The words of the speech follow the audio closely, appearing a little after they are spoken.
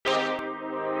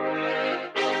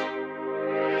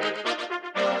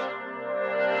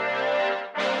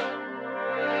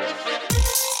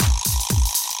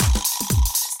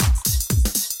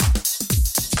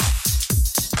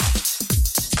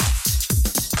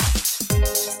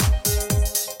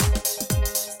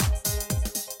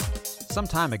Some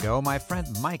time ago, my friend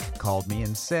Mike called me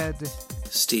and said,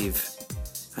 "Steve,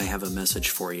 I have a message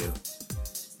for you.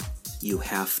 You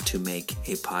have to make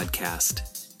a podcast.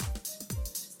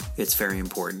 It's very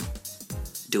important.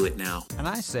 Do it now." And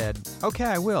I said, "Okay,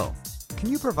 I will. Can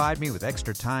you provide me with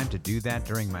extra time to do that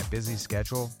during my busy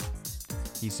schedule?"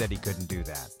 He said he couldn't do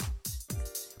that.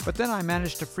 But then I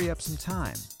managed to free up some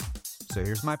time. So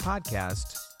here's my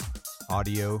podcast,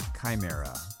 Audio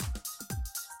Chimera.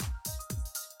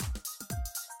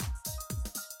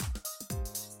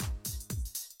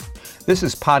 This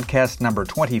is podcast number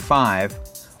 25,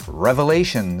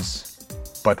 Revelations,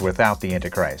 but without the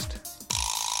Antichrist.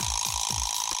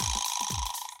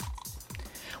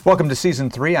 Welcome to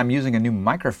Season 3. I'm using a new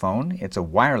microphone. It's a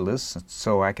wireless,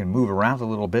 so I can move around a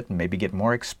little bit and maybe get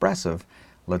more expressive.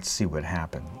 Let's see what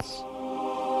happens.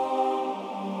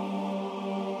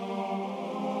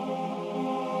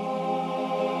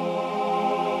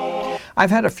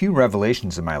 I've had a few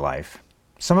revelations in my life.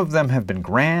 Some of them have been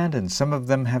grand and some of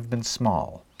them have been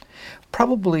small.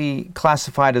 Probably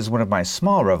classified as one of my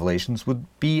small revelations would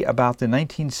be about the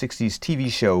 1960s TV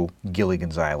show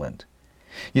Gilligan's Island.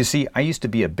 You see, I used to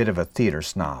be a bit of a theater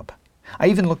snob. I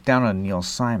even looked down on Neil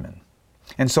Simon.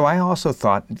 And so I also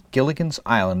thought Gilligan's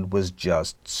Island was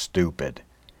just stupid.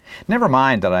 Never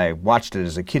mind that I watched it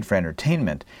as a kid for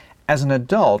entertainment. As an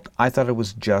adult, I thought it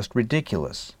was just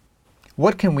ridiculous.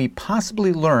 What can we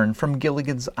possibly learn from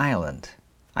Gilligan's Island?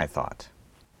 I thought.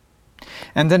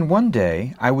 And then one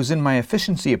day, I was in my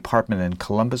efficiency apartment in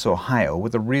Columbus, Ohio,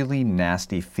 with a really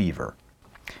nasty fever.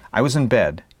 I was in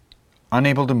bed,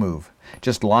 unable to move,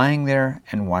 just lying there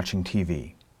and watching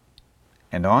TV.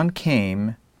 And on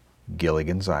came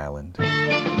Gilligan's Island.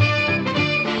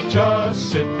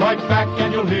 Just sit right back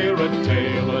and you'll hear a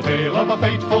tale of a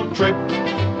fateful trip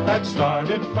that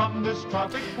started from this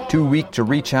tropic... Too weak to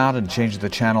reach out and change the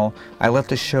channel, I let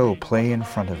the show play in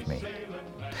front of me.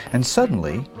 And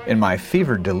suddenly, in my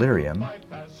fevered delirium,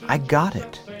 I got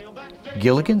it.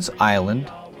 Gilligan's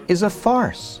Island is a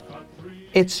farce.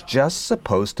 It's just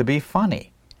supposed to be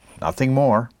funny. Nothing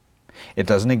more. It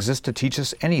doesn't exist to teach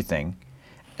us anything,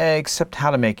 except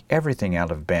how to make everything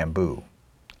out of bamboo.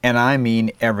 And I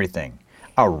mean everything.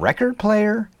 A record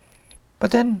player?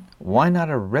 But then, why not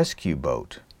a rescue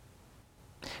boat?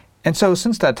 And so,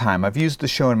 since that time, I've used the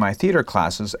show in my theater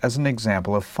classes as an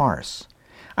example of farce.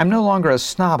 I'm no longer a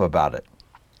snob about it.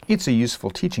 It's a useful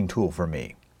teaching tool for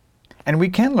me. And we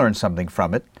can learn something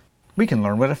from it. We can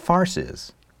learn what a farce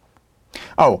is.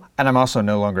 Oh, and I'm also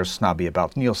no longer snobby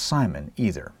about Neil Simon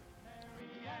either.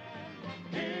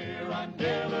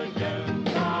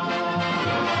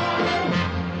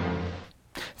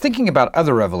 Thinking about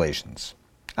other revelations,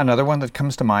 another one that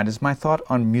comes to mind is my thought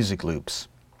on music loops.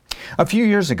 A few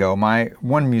years ago, my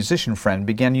one musician friend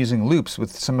began using loops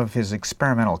with some of his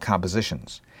experimental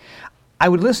compositions. I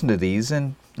would listen to these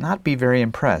and not be very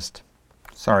impressed.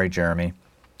 Sorry, Jeremy.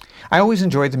 I always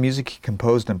enjoyed the music he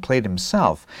composed and played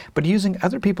himself, but using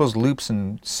other people's loops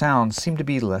and sounds seemed to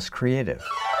be less creative.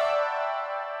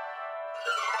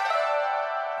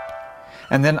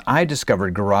 And then I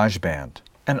discovered GarageBand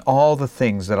and all the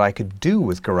things that I could do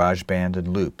with GarageBand and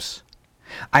loops.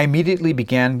 I immediately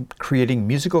began creating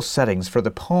musical settings for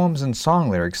the poems and song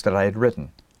lyrics that I had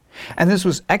written. And this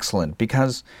was excellent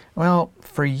because, well,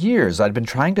 for years I'd been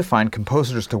trying to find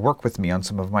composers to work with me on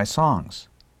some of my songs.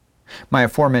 My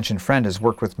aforementioned friend has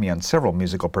worked with me on several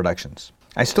musical productions.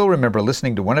 I still remember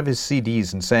listening to one of his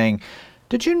CDs and saying,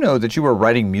 "Did you know that you were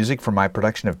writing music for my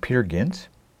production of Peer Gynt?"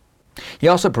 He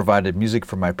also provided music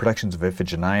for my productions of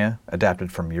Iphigenia,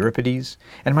 adapted from Euripides,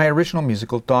 and my original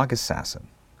musical Dog Assassin.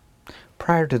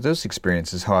 Prior to those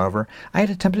experiences, however, I had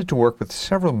attempted to work with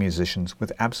several musicians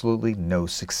with absolutely no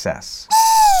success.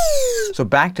 So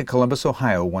back to Columbus,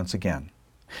 Ohio once again.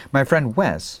 My friend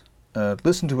Wes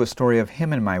listened to a story of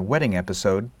him in my wedding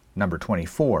episode, number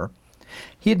 24.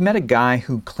 He had met a guy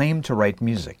who claimed to write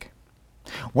music.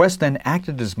 Wes then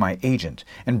acted as my agent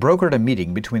and brokered a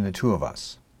meeting between the two of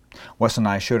us. Wes and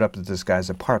I showed up at this guy's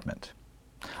apartment.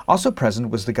 Also present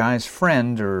was the guy's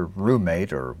friend or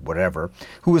roommate or whatever,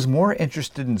 who was more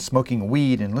interested in smoking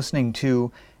weed and listening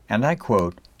to, and I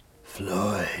quote,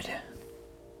 Floyd.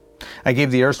 I gave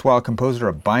the erstwhile composer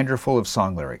a binder full of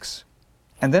song lyrics.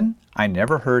 And then I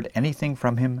never heard anything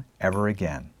from him ever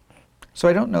again. So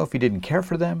I don't know if he didn't care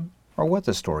for them or what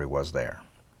the story was there.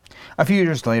 A few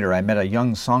years later, I met a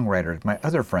young songwriter at my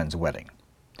other friend's wedding.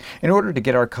 In order to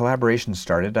get our collaboration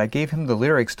started, I gave him the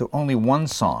lyrics to only one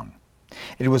song.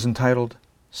 It was entitled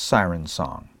Siren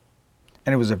Song,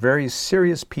 and it was a very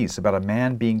serious piece about a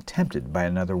man being tempted by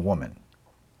another woman.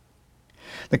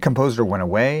 The composer went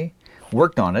away,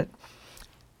 worked on it,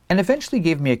 and eventually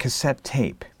gave me a cassette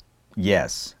tape.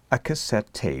 Yes, a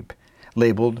cassette tape,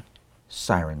 labeled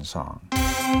Siren Song.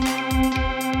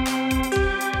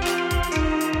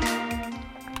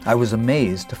 I was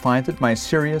amazed to find that my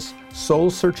serious,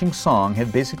 soul-searching song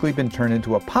had basically been turned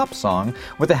into a pop song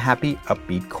with a happy,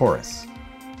 upbeat chorus.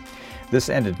 This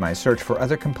ended my search for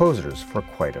other composers for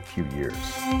quite a few years.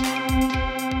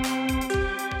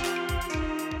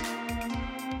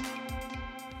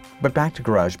 But back to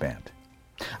GarageBand.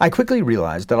 I quickly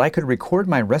realized that I could record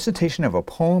my recitation of a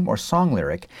poem or song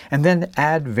lyric and then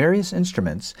add various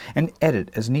instruments and edit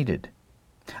as needed.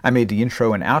 I made the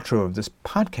intro and outro of this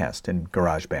podcast in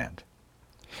GarageBand.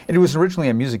 It was originally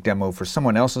a music demo for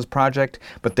someone else's project,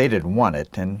 but they didn't want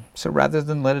it, and so rather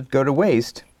than let it go to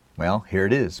waste, well, here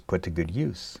it is, put to good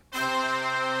use.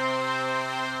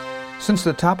 Since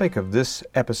the topic of this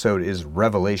episode is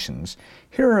revelations,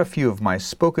 here are a few of my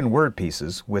spoken word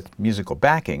pieces with musical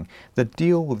backing that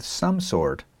deal with some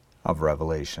sort of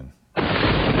revelation.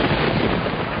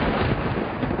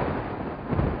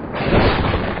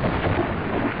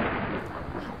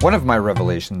 One of my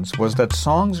revelations was that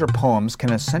songs or poems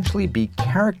can essentially be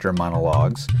character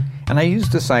monologues, and I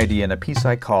used this idea in a piece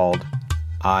I called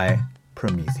I,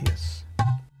 Prometheus.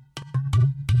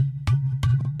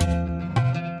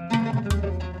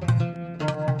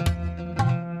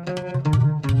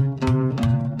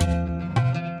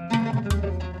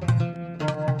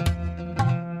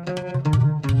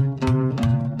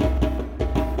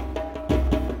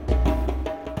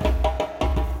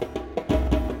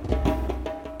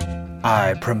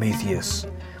 I, Prometheus,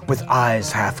 with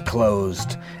eyes half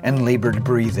closed and labored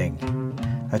breathing,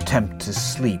 attempt to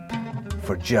sleep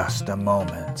for just a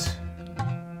moment.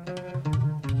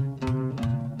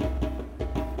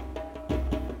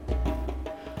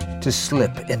 To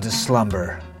slip into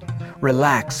slumber,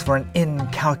 relax for an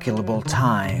incalculable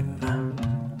time.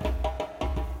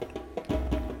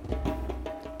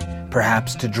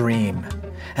 Perhaps to dream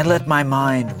and let my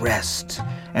mind rest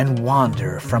and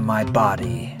wander from my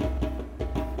body.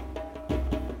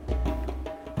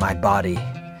 My body,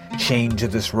 chained to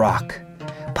this rock,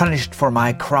 punished for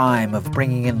my crime of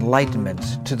bringing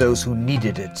enlightenment to those who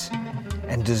needed it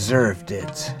and deserved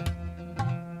it.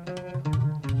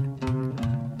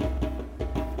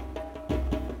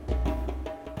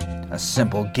 A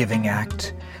simple giving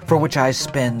act for which I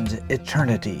spend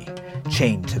eternity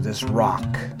chained to this rock.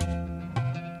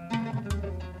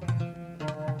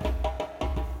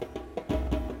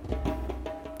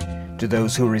 Do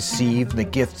those who receive the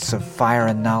gifts of fire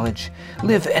and knowledge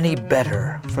live any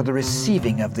better for the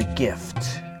receiving of the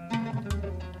gift?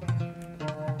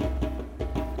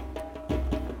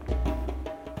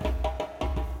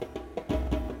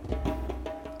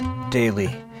 Daily,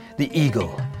 the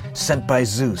eagle, sent by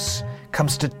Zeus,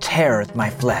 comes to tear at my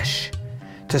flesh,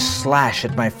 to slash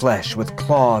at my flesh with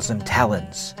claws and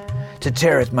talons, to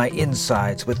tear at my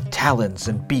insides with talons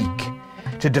and beak,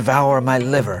 to devour my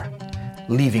liver,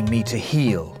 leaving me to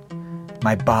heal,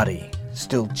 my body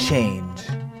still chained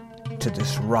to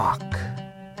this rock.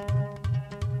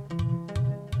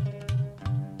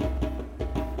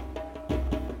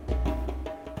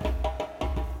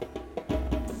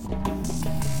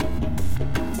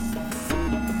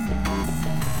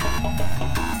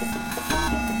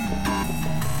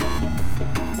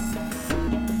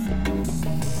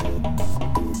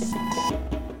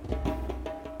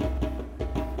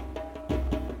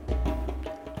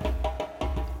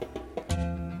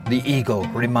 The eagle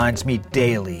reminds me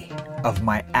daily of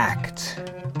my act.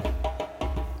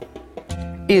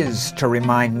 Is to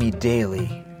remind me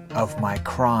daily of my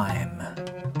crime.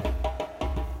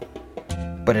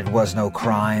 But it was no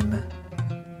crime.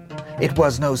 It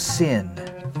was no sin.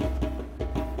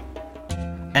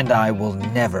 And I will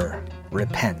never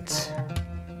repent.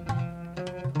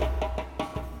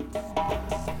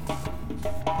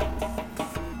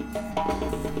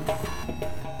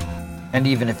 And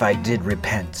even if I did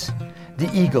repent, the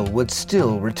eagle would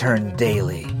still return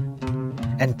daily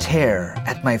and tear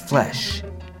at my flesh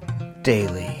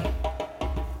daily.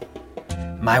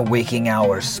 My waking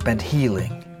hours spent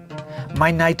healing,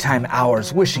 my nighttime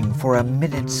hours wishing for a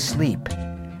minute's sleep,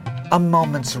 a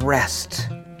moment's rest,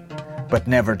 but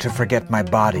never to forget my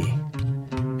body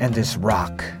and this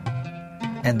rock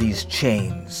and these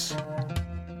chains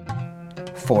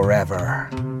forever.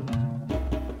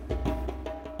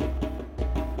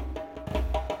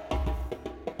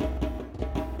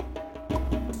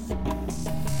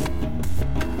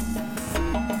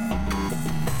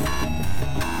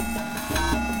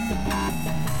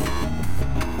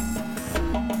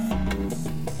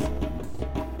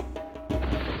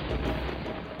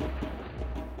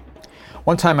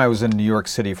 One time I was in New York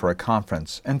City for a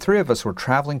conference, and 3 of us were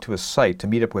traveling to a site to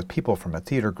meet up with people from a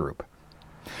theater group.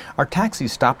 Our taxi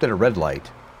stopped at a red light.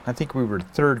 I think we were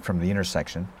 3rd from the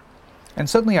intersection. And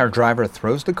suddenly our driver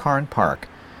throws the car in park,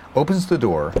 opens the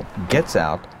door, gets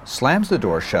out, slams the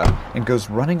door shut, and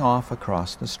goes running off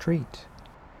across the street.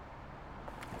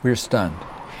 We're stunned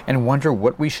and wonder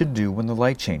what we should do when the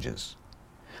light changes.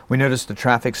 We notice the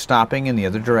traffic stopping in the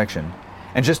other direction,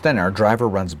 and just then our driver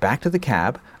runs back to the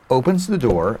cab, opens the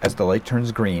door as the light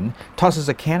turns green, tosses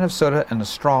a can of soda and a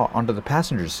straw onto the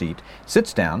passenger seat,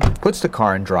 sits down, puts the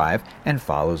car in drive, and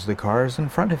follows the cars in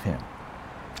front of him.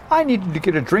 I needed to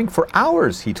get a drink for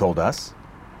hours, he told us.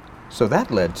 So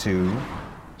that led to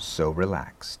So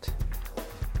Relaxed.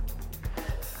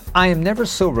 I am never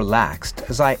so relaxed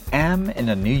as I am in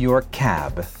a New York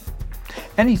cab.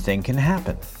 Anything can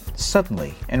happen,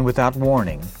 suddenly and without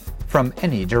warning, from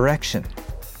any direction.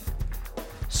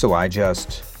 So I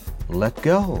just let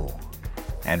go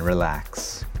and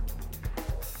relax.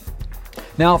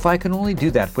 Now, if I can only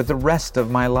do that with the rest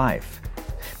of my life,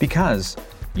 because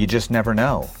you just never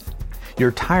know.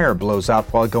 Your tire blows out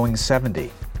while going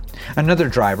 70. Another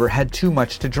driver had too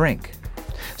much to drink.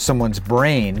 Someone's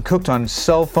brain, cooked on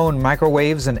cell phone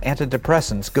microwaves and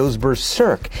antidepressants, goes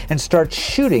berserk and starts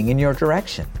shooting in your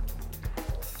direction.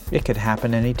 It could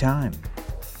happen any time.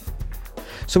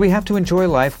 So we have to enjoy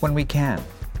life when we can.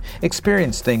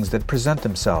 Experience things that present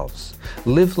themselves.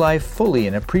 Live life fully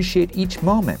and appreciate each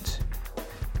moment.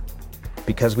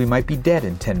 Because we might be dead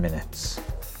in 10 minutes.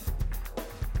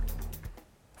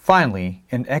 Finally,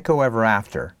 in Echo Ever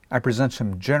After, I present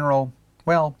some general,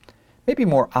 well, maybe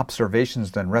more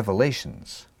observations than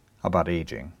revelations about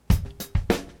aging.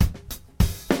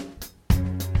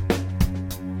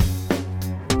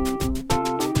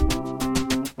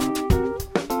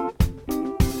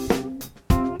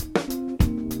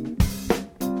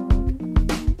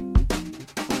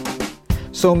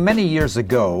 So many years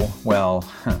ago, well,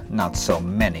 not so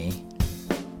many,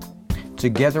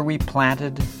 together we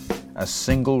planted a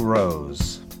single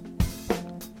rose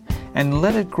and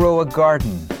let it grow a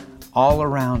garden all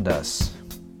around us.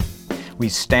 We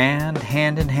stand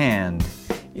hand in hand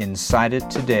inside it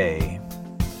today.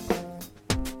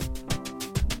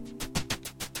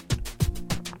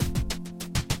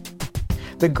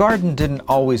 The garden didn't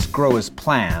always grow as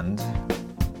planned.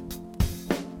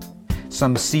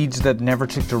 Some seeds that never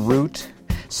took to root,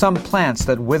 some plants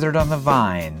that withered on the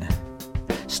vine,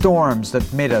 storms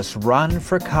that made us run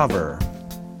for cover.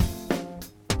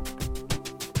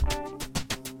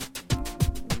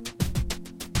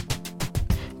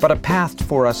 But a path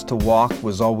for us to walk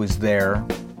was always there.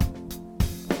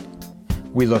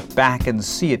 We look back and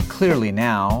see it clearly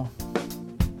now.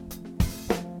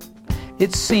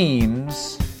 It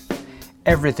seems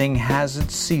everything has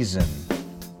its season.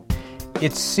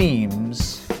 It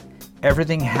seems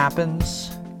everything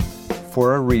happens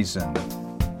for a reason.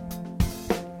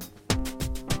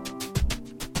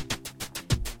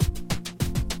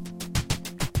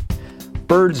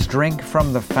 Birds drink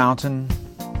from the fountain,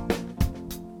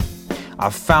 a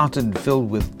fountain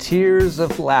filled with tears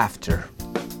of laughter.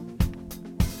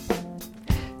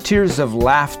 Tears of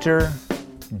laughter,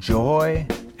 joy,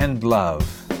 and love,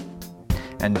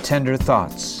 and tender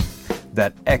thoughts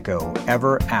that echo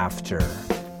ever after.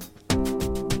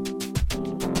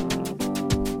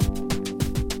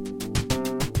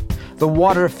 The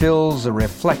water fills a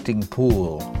reflecting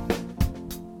pool.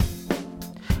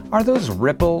 Are those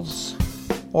ripples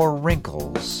or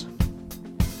wrinkles?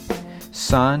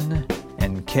 Sun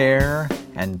and care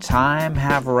and time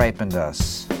have ripened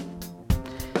us.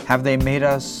 Have they made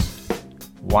us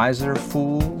wiser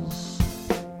fools?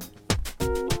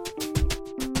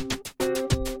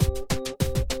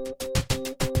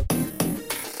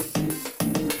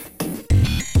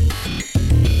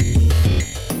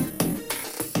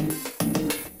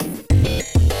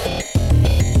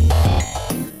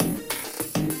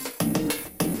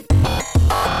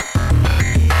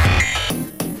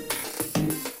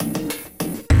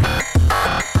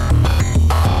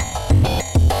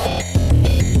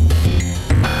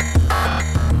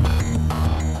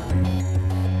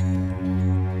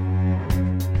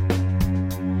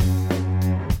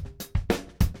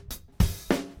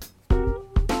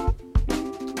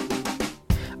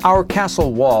 Our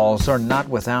castle walls are not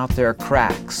without their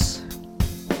cracks.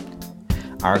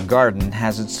 Our garden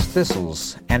has its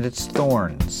thistles and its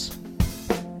thorns.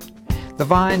 The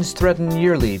vines threaten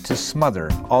yearly to smother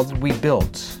all that we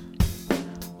built,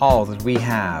 all that we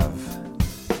have.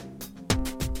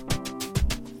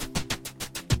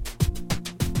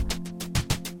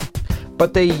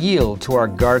 But they yield to our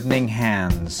gardening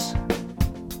hands.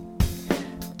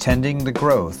 tending the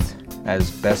growth as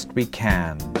best we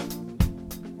can.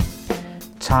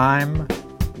 Time,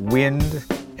 wind,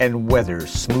 and weather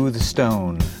smooth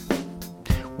stone.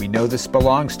 We know this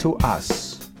belongs to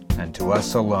us, and to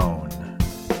us alone.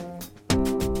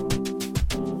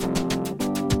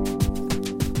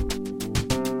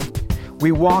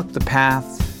 We walk the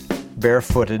path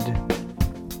barefooted,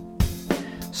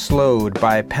 slowed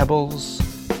by pebbles,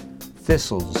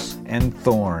 thistles, and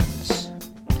thorns.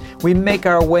 We make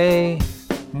our way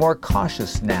more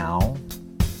cautious now,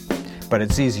 but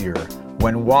it's easier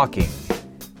when walking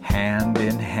hand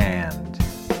in hand.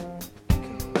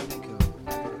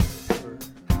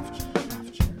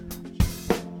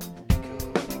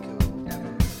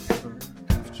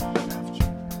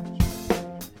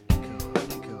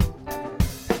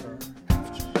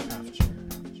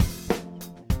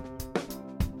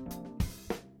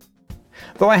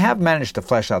 Though I have managed to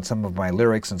flesh out some of my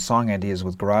lyrics and song ideas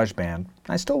with GarageBand,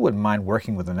 I still wouldn't mind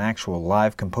working with an actual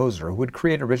live composer who would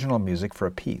create original music for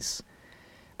a piece.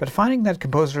 But finding that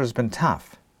composer has been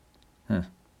tough.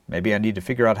 Maybe I need to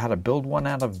figure out how to build one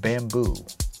out of bamboo.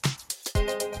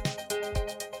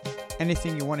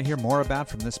 Anything you want to hear more about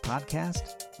from this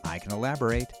podcast? I can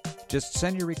elaborate. Just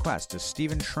send your request to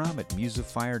Stephen Shrum at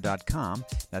musifire.com.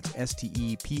 That's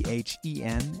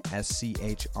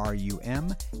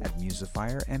StephenSchrum at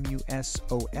Musifire,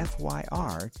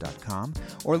 MUSOFYR.com,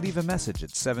 or leave a message at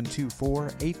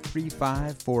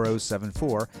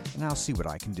 724-835-4074, and I'll see what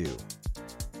I can do.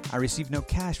 I receive no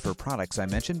cash for products I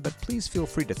mentioned, but please feel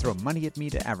free to throw money at me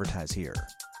to advertise here.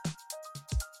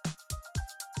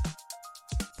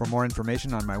 For more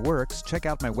information on my works, check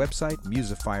out my website,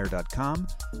 musifire.com.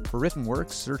 For written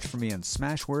works, search for me on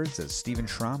Smashwords as Stephen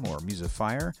Shrum or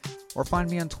Musifire, or find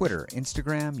me on Twitter,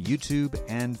 Instagram, YouTube,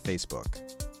 and Facebook.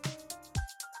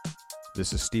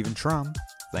 This is Stephen Shrum.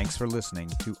 Thanks for listening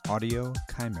to Audio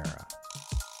Chimera.